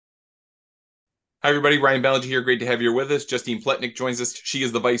Hi, everybody. Ryan Ballengee here. Great to have you here with us. Justine Pletnick joins us. She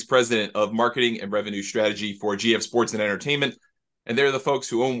is the Vice President of Marketing and Revenue Strategy for GF Sports and Entertainment. And they're the folks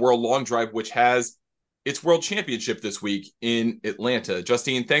who own World Long Drive, which has its World Championship this week in Atlanta.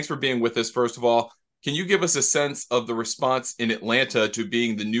 Justine, thanks for being with us. First of all, can you give us a sense of the response in Atlanta to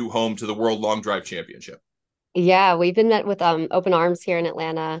being the new home to the World Long Drive Championship? Yeah, we've been met with open arms here in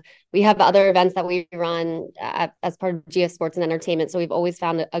Atlanta. We have other events that we run as part of GF Sports and Entertainment, so we've always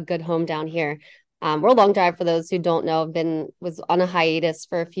found a good home down here. World Long Drive, for those who don't know, was on a hiatus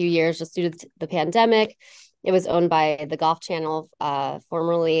for a few years just due to the pandemic. It was owned by the Golf Channel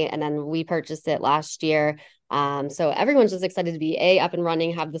formerly, and then we purchased it last year. So everyone's just excited to be up and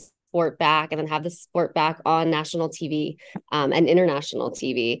running, have the sport back, and then have the sport back on national TV and international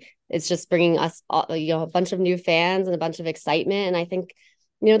TV. It's just bringing us all, a bunch of new fans and a bunch of excitement. And I think,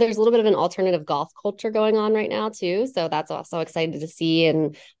 there's a little bit of an alternative golf culture going on right now too. So that's also excited to see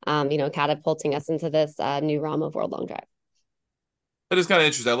and, catapulting us into this new realm of World Long Drive. That is kind of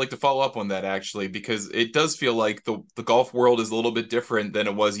interesting. I'd like to follow up on that actually, because it does feel like the golf world is a little bit different than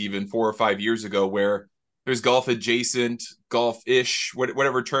it was even 4 or 5 years ago, where there's golf adjacent, golf ish,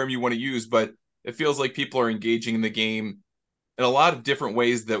 whatever term you want to use, but it feels like people are engaging in the game in a lot of different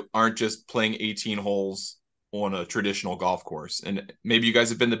ways that aren't just playing 18 holes on a traditional golf course. And maybe you guys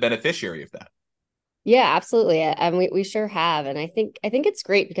have been the beneficiary of that. Yeah, absolutely. And we sure have. And I think it's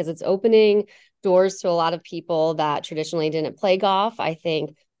great because it's opening doors to a lot of people that traditionally didn't play golf. I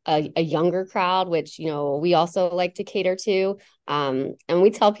think a younger crowd, which, we also like to cater to. And we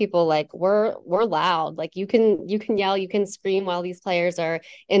tell people like we're loud. Like you can yell, you can scream while these players are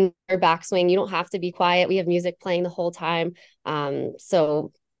in their backswing. You don't have to be quiet. We have music playing the whole time.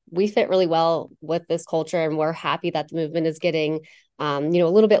 So we fit really well with this culture, and we're happy that the movement is getting a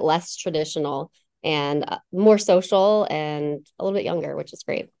little bit less traditional and more social and a little bit younger, which is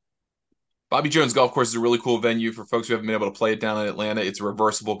great. Bobby Jones Golf Course is a really cool venue for folks who haven't been able to play it down in Atlanta. It's a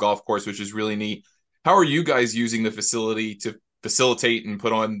reversible golf course, which is really neat. How are you guys using the facility to facilitate and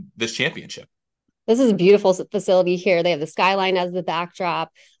put on this championship? This is a beautiful facility here. They have the skyline as the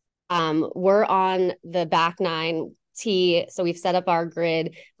backdrop. We're on the back nine tee, so we've set up our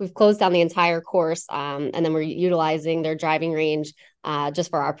grid. We've closed down the entire course, and then we're utilizing their driving range just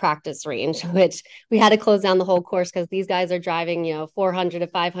for our practice range, which we had to close down the whole course because these guys are driving, 400 to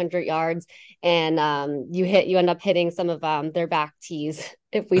 500 yards, and you end up hitting some of their back tees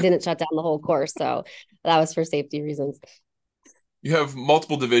if we didn't shut down the whole course. So that was for safety reasons. You have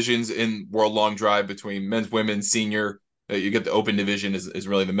multiple divisions in World Long Drive between men's, women's, senior. You get the open division is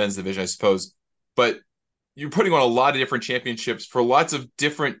really the men's division, I suppose. But you're putting on a lot of different championships for lots of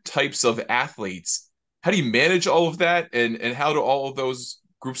different types of athletes. How do you manage all of that? And how do all of those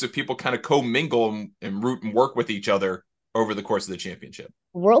groups of people kind of commingle and root and work with each other over the course of the championship?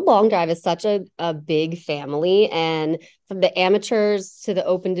 World Long Drive is such a big family. And from the amateurs to the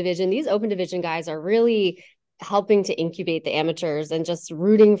open division, these open division guys are really helping to incubate the amateurs and just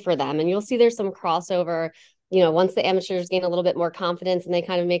rooting for them. And you'll see there's some crossover, once the amateurs gain a little bit more confidence and they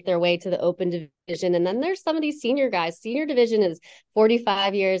kind of make their way to the open division. And then there's some of these senior guys. Senior division is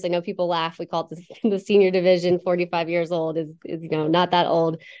 45 years. I know people laugh. We call it the senior division. 45 years old is not that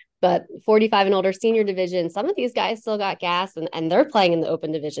old, but 45 and older senior division, some of these guys still got gas, and they're playing in the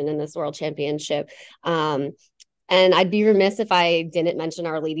open division in this world championship. And I'd be remiss if I didn't mention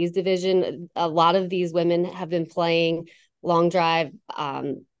our ladies division. A lot of these women have been playing long drive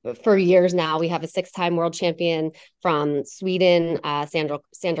for years now. We have a six-time world champion from Sweden, Sandra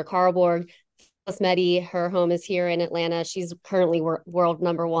Karlborg. Medi, her home is here in Atlanta. She's currently world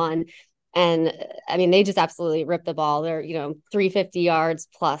number one. And I mean, they just absolutely rip the ball. They're, 350 yards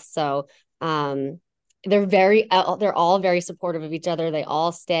plus. So they're all very supportive of each other. They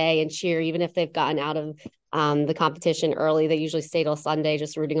all stay and cheer, even if they've gotten out of the competition early. They usually stay till Sunday,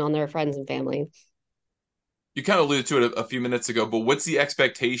 just rooting on their friends and family. You kind of alluded to it a few minutes ago, but what's the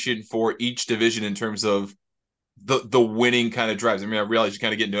expectation for each division in terms of the winning kind of drives? I mean, I realize you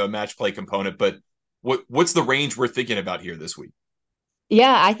kind of get into a match play component, but what's the range we're thinking about here this week?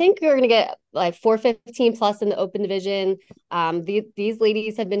 Yeah, I think we're gonna get like 415 plus in the open division. These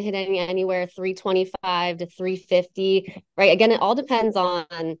ladies have been hitting anywhere 325 to 350. Right. Again, it all depends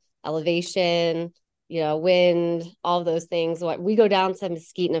on elevation, wind, all of those things. What we go down to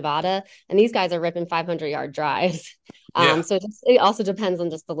Mesquite, Nevada, and these guys are ripping 500-yard drives. Yeah, So it also depends on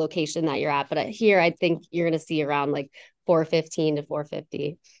just the location that you're at. But here, I think you're gonna see around like 415 to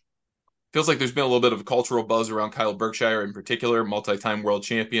 450. feels like there's been a little bit of a cultural buzz around Kyle Berkshire in particular, multi-time world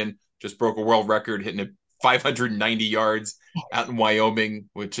champion, just broke a world record hitting it 590 yards out in Wyoming,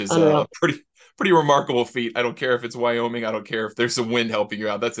 which is Unreal. pretty remarkable feat. I don't care if it's Wyoming. I don't care if there's some wind helping you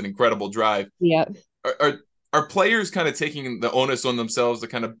out. That's an incredible drive. Yeah. Are players kind of taking the onus on themselves to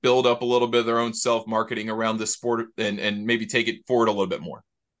kind of build up a little bit of their own self marketing around this sport and maybe take it forward a little bit more?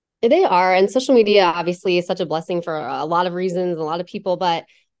 They are. And social media obviously is such a blessing for a lot of reasons, a lot of people, but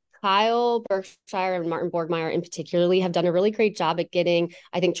Kyle Berkshire and Martin Borgmeyer in particularly have done a really great job at getting,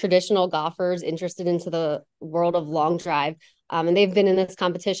 I think, traditional golfers interested into the world of long drive. And they've been in this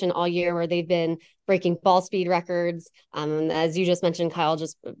competition all year where they've been breaking ball speed records. And as you just mentioned, Kyle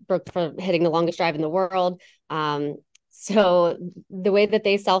just broke for hitting the longest drive in the world. So the way that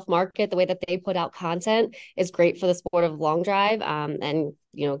they self market, the way that they put out content is great for the sport of long drive, and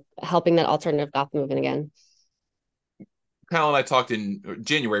helping that alternative golf movement again. Kyle and I talked in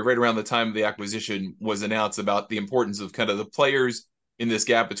January, right around the time the acquisition was announced, about the importance of kind of the players in this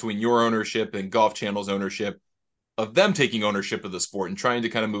gap between your ownership and Golf Channel's ownership, of them taking ownership of the sport and trying to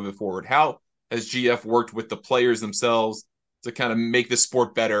kind of move it forward. How has GF worked with the players themselves to kind of make the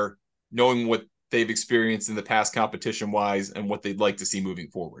sport better, knowing what they've experienced in the past competition wise and what they'd like to see moving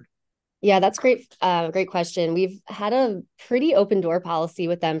forward? Yeah, that's great. Great question. We've had a pretty open door policy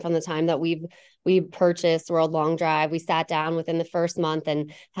with them from the time that we purchased World Long Drive. We sat down within the first month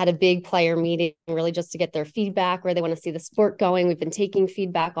and had a big player meeting, really just to get their feedback, where they want to see the sport going. We've been taking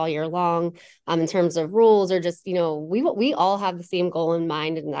feedback all year long, in terms of rules, or just we all have the same goal in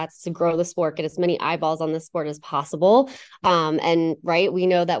mind, and that's to grow the sport, get as many eyeballs on the sport as possible. And right, we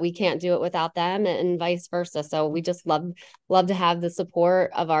know that we can't do it without them, and vice versa. So we just love to have the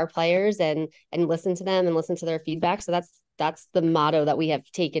support of our players and listen to them and listen to their feedback. So that's the motto that we have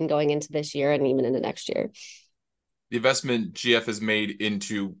taken going into this year and even into next year. The investment GF has made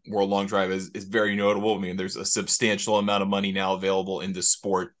into World Long Drive is very notable. I mean, there's a substantial amount of money now available in this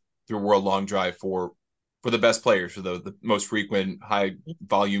sport through World Long Drive for the best players, for the most frequent high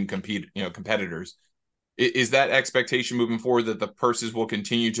volume competitors. Is that expectation moving forward that the purses will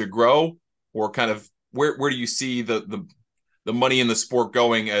continue to grow, or kind of where do you see the money in the sport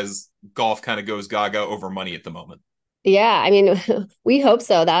going as golf kind of goes gaga over money at the moment? Yeah, I mean, we hope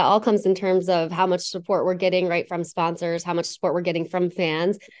so. That all comes in terms of how much support we're getting, right, from sponsors, how much support we're getting from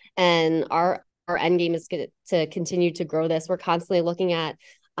fans, and our end game is to continue to grow this. We're constantly looking at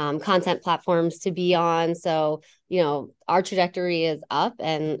content platforms to be on. So our trajectory is up,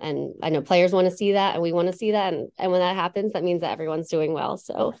 and I know players want to see that, and we want to see that, and when that happens, that means that everyone's doing well.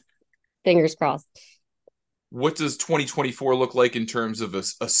 So fingers crossed. What does 2024 look like in terms of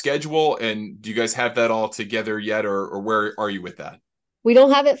a schedule? And do you guys have that all together yet, or where are you with that? We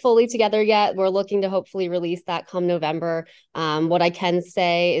don't have it fully together yet. We're looking to hopefully release that come November. What I can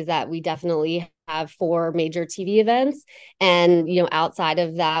say is that we definitely have 4 major TV events, and outside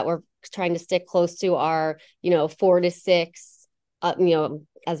of that, we're trying to stick close to our 4 to 6,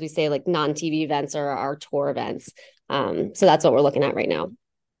 as we say, like non-TV events or our tour events. So that's what we're looking at right now.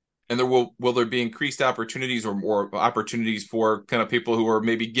 And will there be increased opportunities or more opportunities for kind of people who are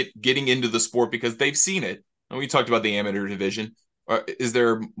maybe getting into the sport because they've seen it? And we talked about the amateur division. Is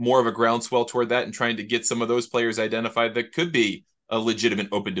there more of a groundswell toward that and trying to get some of those players identified that could be a legitimate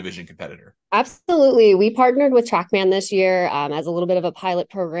open division competitor? Absolutely. We partnered with TrackMan this year, as a little bit of a pilot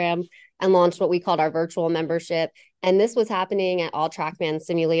program, and launched what we called our virtual membership. And this was happening at all TrackMan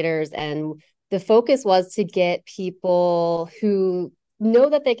simulators. And the focus was to get people who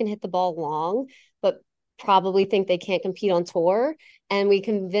know that they can hit the ball long, but probably think they can't compete on tour. And we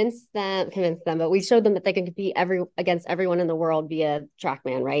convinced them, but we showed them that they can compete against everyone in the world via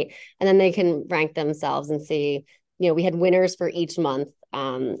TrackMan, right? And then they can rank themselves and see, we had winners for each month,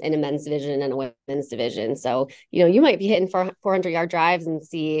 in a men's division and a women's division. So, you might be hitting 400-yard drives and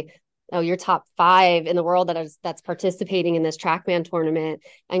see, oh, you're top 5 in the world that's participating in this TrackMan tournament,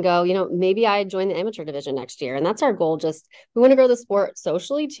 and go, maybe I join the amateur division next year. And that's our goal. Just we want to grow the sport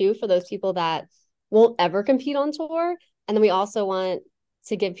socially too, for those people that won't ever compete on tour. And then we also want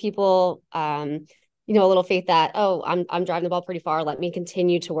to give people, a little faith that, oh, I'm driving the ball pretty far. Let me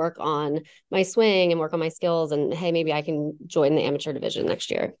continue to work on my swing and work on my skills. And hey, maybe I can join the amateur division next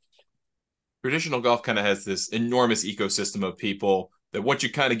year. Traditional golf kind of has this enormous ecosystem of people that once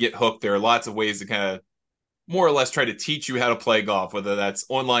you kind of get hooked, there are lots of ways to kind of more or less try to teach you how to play golf, whether that's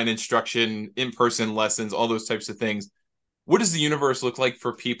online instruction, in-person lessons, all those types of things. What does the universe look like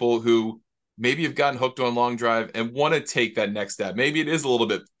for people who maybe have gotten hooked on long drive and want to take that next step? Maybe it is a little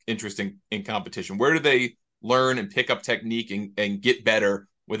bit interesting in competition. Where do they learn and pick up technique and get better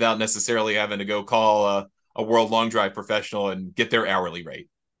without necessarily having to go call a world long drive professional and get their hourly rate?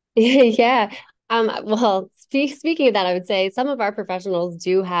 Yeah. Well, speaking of that, I would say some of our professionals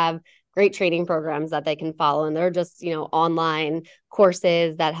do have great training programs that they can follow. And they're just, online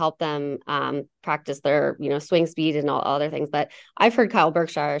courses that help them practice their, swing speed and all other things. But I've heard Kyle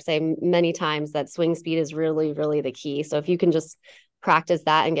Berkshire say many times that swing speed is really, really the key. So if you can just practice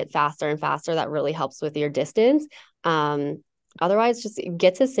that and get faster and faster, that really helps with your distance. Otherwise, just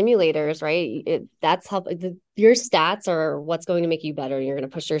get to simulators, right? That's your stats are what's going to make you better. You're going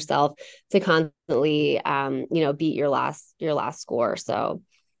to push yourself to constantly, beat your last score. So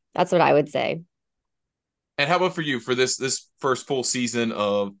that's what I would say. And how about for you for this first full season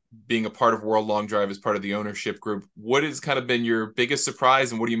of being a part of World Long Drive as part of the ownership group? What has kind of been your biggest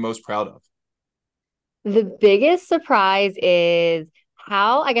surprise, and what are you most proud of? The biggest surprise is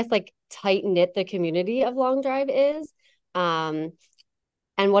how, I guess, like tight knit the community of Long Drive is. Um,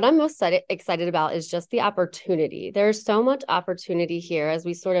 and what I'm most excited about is just the opportunity. There's so much opportunity here, as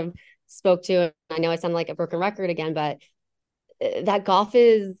we sort of spoke to. I know I sound like a broken record again, but that golf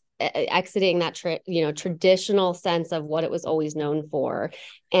is exiting that traditional sense of what it was always known for,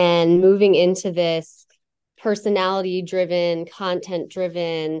 and moving into this personality driven, content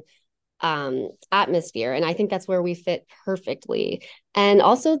driven atmosphere. And I think that's where we fit perfectly. And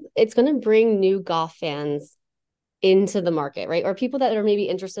also, it's going to bring new golf fans into the market, right? Or people that are maybe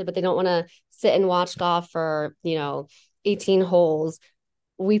interested, but they don't want to sit and watch golf for, 18 holes.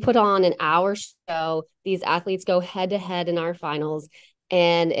 We put on an hour show. These athletes go head to head in our finals,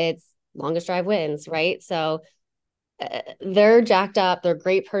 and it's longest drive wins, right? So they're jacked up. They're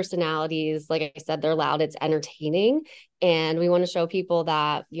great personalities. Like I said, they're loud. It's entertaining, and we want to show people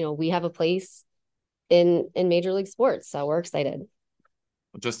that we have a place in major league sports. So we're excited.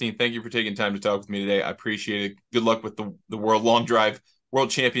 Well, Justine, thank you for taking time to talk with me today. I appreciate it. Good luck with the World Long Drive World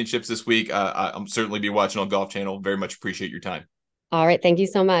Championships this week. I'm certainly be watching on Golf Channel. Very much appreciate your time. All right. Thank you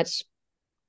so much.